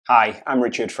Hi, I'm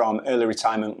Richard from Early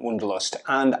Retirement Wanderlust,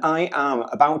 and I am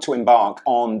about to embark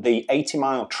on the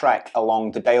 80-mile trek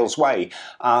along the Dales Way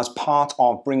as part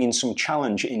of bringing some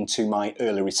challenge into my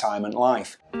early retirement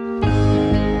life.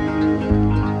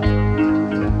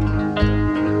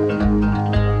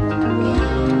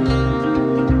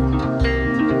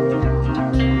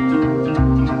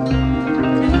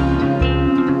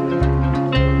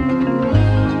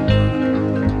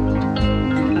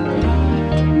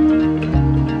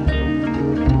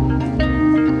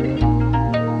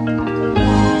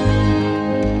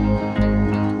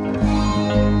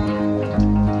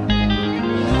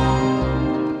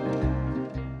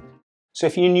 So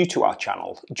if you're new to our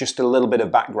channel, just a little bit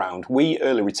of background. We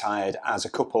early retired as a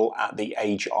couple at the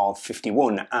age of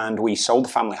 51 and we sold the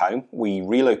family home. We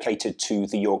relocated to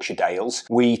the Yorkshire Dales.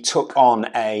 We took on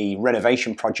a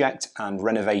renovation project and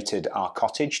renovated our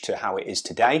cottage to how it is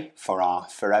today for our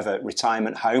forever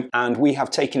retirement home. And we have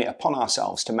taken it upon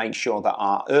ourselves to make sure that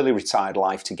our early retired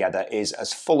life together is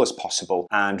as full as possible.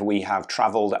 And we have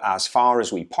travelled as far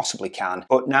as we possibly can.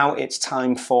 But now it's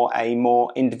time for a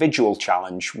more individual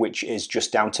challenge, which is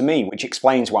just down to me, which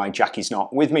explains why Jackie's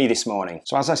not with me this morning.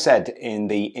 So as I said in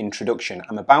the introduction,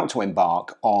 I'm about to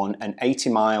embark on an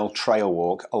 80-mile trail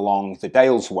walk along the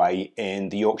Dales Way in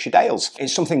the Yorkshire Dales.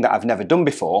 It's something that I've never done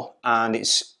before, and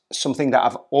it's something that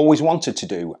I've always wanted to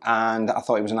do, and I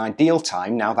thought it was an ideal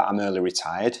time, now that I'm early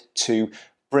retired, to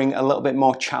bring a little bit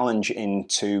more challenge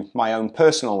into my own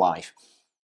personal life.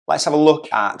 Let's have a look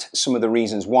at some of the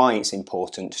reasons why it's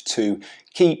important to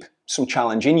keep some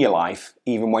challenge in your life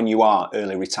even when you are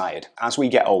early retired. As we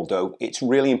get older, it's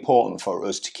really important for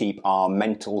us to keep our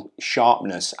mental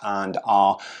sharpness and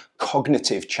our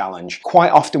cognitive challenge.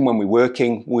 Quite often when we're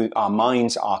working, our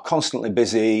minds are constantly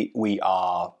busy, we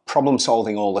are problem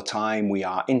solving all the time, we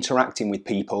are interacting with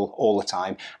people all the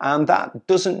time, and that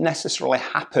doesn't necessarily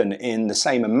happen in the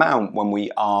same amount when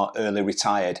we are early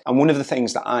retired. And one of the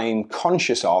things that I'm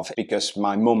conscious of, because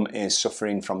my mum is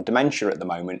suffering from dementia at the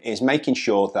moment, is making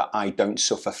sure that I don't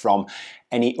suffer from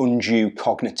any undue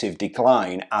cognitive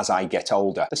decline as I get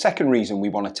older. The second reason we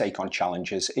want to take on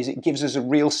challenges is it gives us a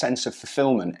real sense of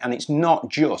fulfillment, and it's not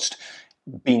just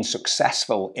being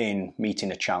successful in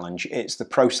meeting a challenge, it's the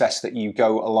process that you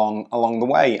go along the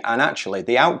way, and actually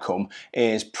the outcome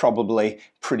is probably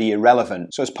pretty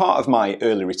irrelevant. So as part of my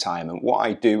early retirement, what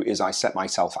I do is I set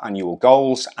myself annual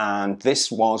goals, and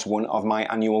this was one of my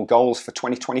annual goals for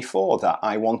 2024, that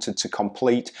I wanted to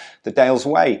complete the Dales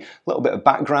Way. A little bit of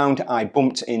background, I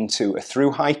bumped into a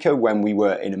thru hiker when we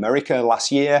were in America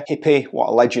last year. Hippie, what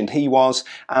a legend he was,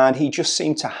 and he just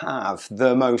seemed to have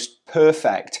the most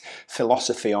perfect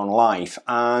philosophy on life.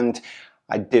 And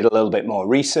I did a little bit more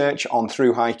research on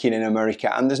thru hiking in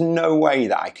America, and there's no way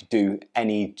that I could do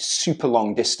any super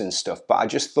long distance stuff, but I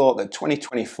just thought that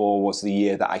 2024 was the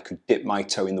year that I could dip my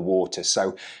toe in the water.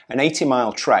 So an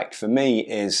 80-mile trek for me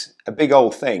is a big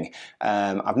old thing.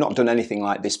 I've not done anything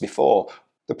like this before.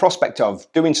 The prospect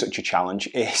of doing such a challenge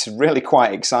is really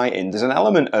quite exciting. There's an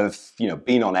element of,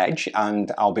 being on edge,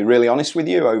 and I'll be really honest with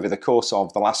you, over the course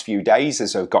of the last few days,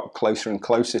 as I've got closer and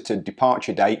closer to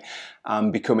departure date,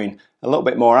 I'm becoming a little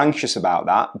bit more anxious about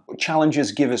that. But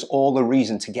challenges give us all the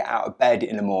reason to get out of bed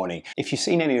in the morning. If you've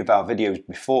seen any of our videos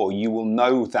before, you will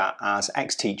know that as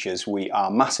ex-teachers, we are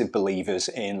massive believers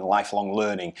in lifelong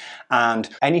learning. And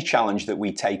any challenge that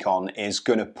we take on is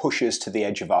going to push us to the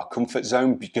edge of our comfort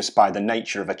zone, because by the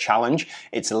nature of a challenge,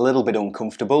 it's a little bit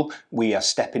uncomfortable. We are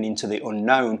stepping into the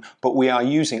unknown, but we are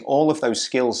using all of those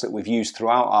skills that we've used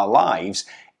throughout our lives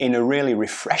in a really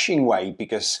refreshing way,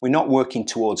 because we're not working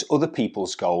towards other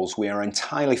people's goals. We are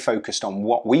entirely focused on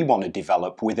what we want to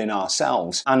develop within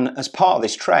ourselves. And as part of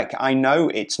this trek, I know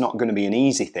it's not going to be an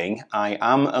easy thing. I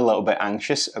am a little bit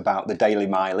anxious about the daily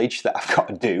mileage that I've got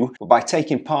to do. But by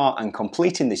taking part and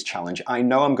completing this challenge, I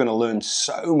know I'm going to learn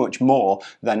so much more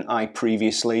than I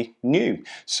previously knew.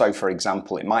 So for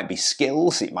example, it might be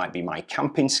skills, it might be my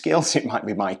camping skills, it might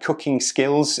be my cooking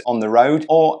skills on the road,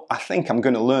 or I think I'm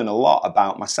going to learn a lot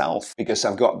about myself, because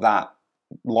I've got that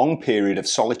long period of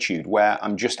solitude where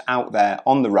I'm just out there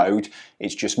on the road.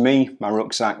 It's just me, my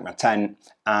rucksack, my tent,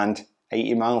 and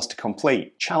 80 miles to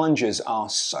complete. Challenges are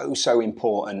so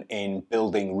important in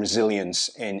building resilience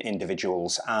in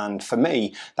individuals, and for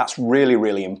me that's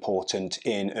really important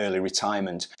in early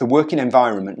retirement. The working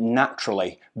environment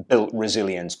naturally built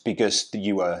resilience because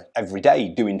you were every day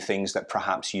doing things that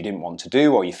perhaps you didn't want to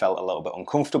do, or you felt a little bit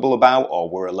uncomfortable about, or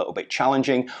were a little bit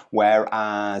challenging,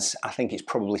 whereas I think it's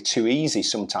probably too easy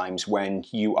sometimes when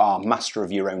you are master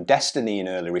of your own destiny in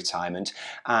early retirement,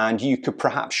 and you could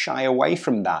perhaps shy away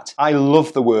from that. I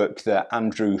love the work that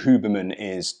Andrew Huberman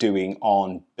is doing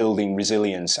on building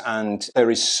resilience, and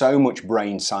there is so much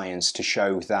brain science to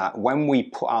show that when we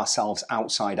put ourselves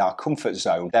outside our comfort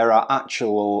zone, there are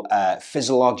actual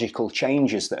physiological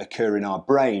changes that occur in our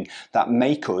brain that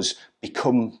make us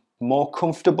become more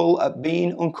comfortable at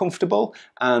being uncomfortable,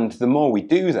 and the more we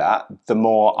do that, the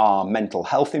more our mental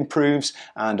health improves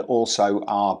and also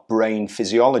our brain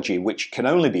physiology, which can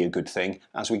only be a good thing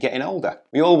as we're getting older.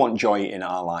 We all want joy in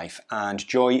our life, and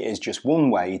joy is just one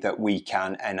way that we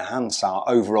can enhance our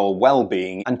overall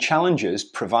well-being, and challenges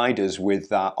provide us with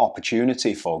that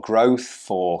opportunity for growth,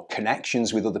 for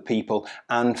connections with other people,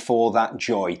 and for that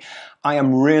joy. I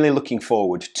am really looking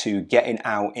forward to getting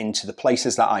out into the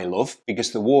places that I love,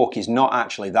 because the walk is not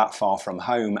actually that far from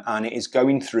home, and it is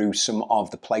going through some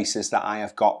of the places that I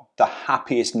have got the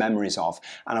happiest memories of,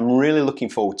 and I'm really looking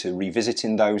forward to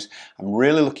revisiting those. I'm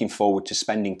really looking forward to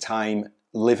spending time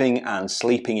living and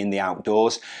sleeping in the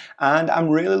outdoors, and I'm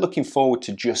really looking forward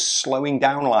to just slowing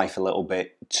down life a little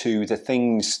bit to the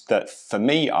things that for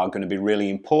me are going to be really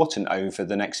important over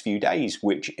the next few days,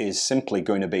 which is simply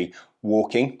going to be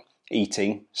walking,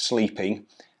 eating, sleeping,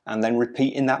 and then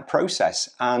repeating that process.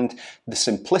 And the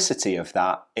simplicity of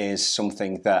that is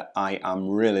something that I am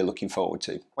really looking forward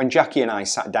to. When Jackie and I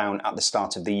sat down at the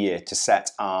start of the year to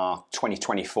set our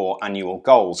 2024 annual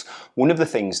goals, one of the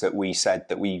things that we said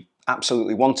that we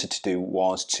absolutely wanted to do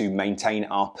was to maintain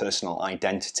our personal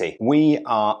identity. We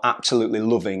are absolutely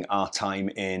loving our time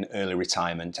in early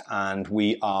retirement, and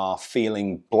we are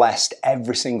feeling blessed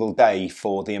every single day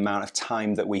for the amount of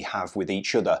time that we have with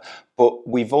each other. But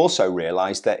we've also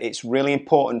realised that it's really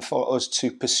important for us to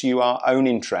pursue our own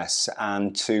interests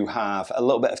and to have a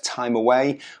little bit of time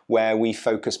away where we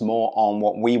focus more on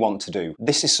what we want to do.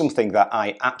 This is something that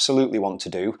I absolutely want to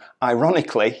do.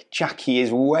 Ironically, Jackie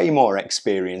is way more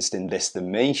experienced in this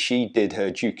than me. She did her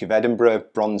Duke of Edinburgh,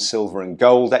 bronze, silver and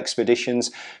gold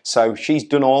expeditions, so she's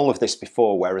done all of this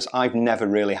before, whereas I've never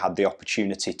really had the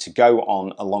opportunity to go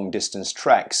on a long distance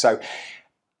trek. So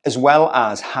as well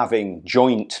as having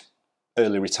joint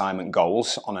early retirement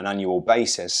goals on an annual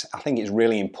basis, I think it's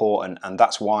really important, and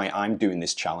that's why I'm doing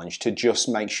this challenge, to just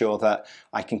make sure that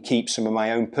I can keep some of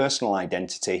my own personal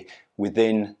identity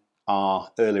within our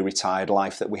early retired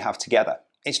life that we have together.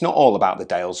 It's not all about the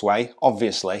Dales way,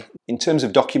 obviously. In terms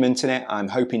of documenting it, I'm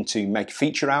hoping to make a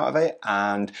feature out of it,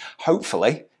 and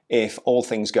hopefully, if all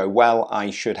things go well, I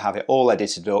should have it all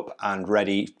edited up and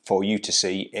ready for you to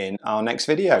see in our next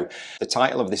video. The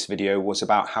title of this video was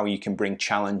about how you can bring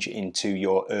challenge into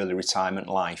your early retirement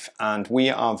life. And we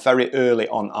are very early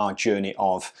on our journey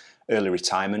of early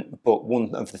retirement, but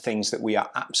one of the things that we are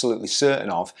absolutely certain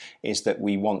of is that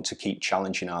we want to keep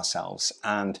challenging ourselves.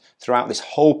 And throughout this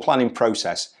whole planning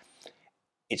process,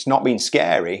 it's not been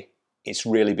scary, it's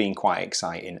really been quite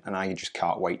exciting, and I just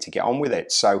can't wait to get on with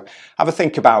it. So have a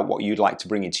think about what you'd like to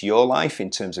bring into your life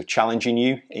in terms of challenging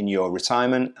you in your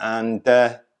retirement, and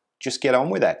just get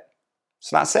on with it.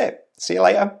 So that's it. See you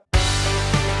later.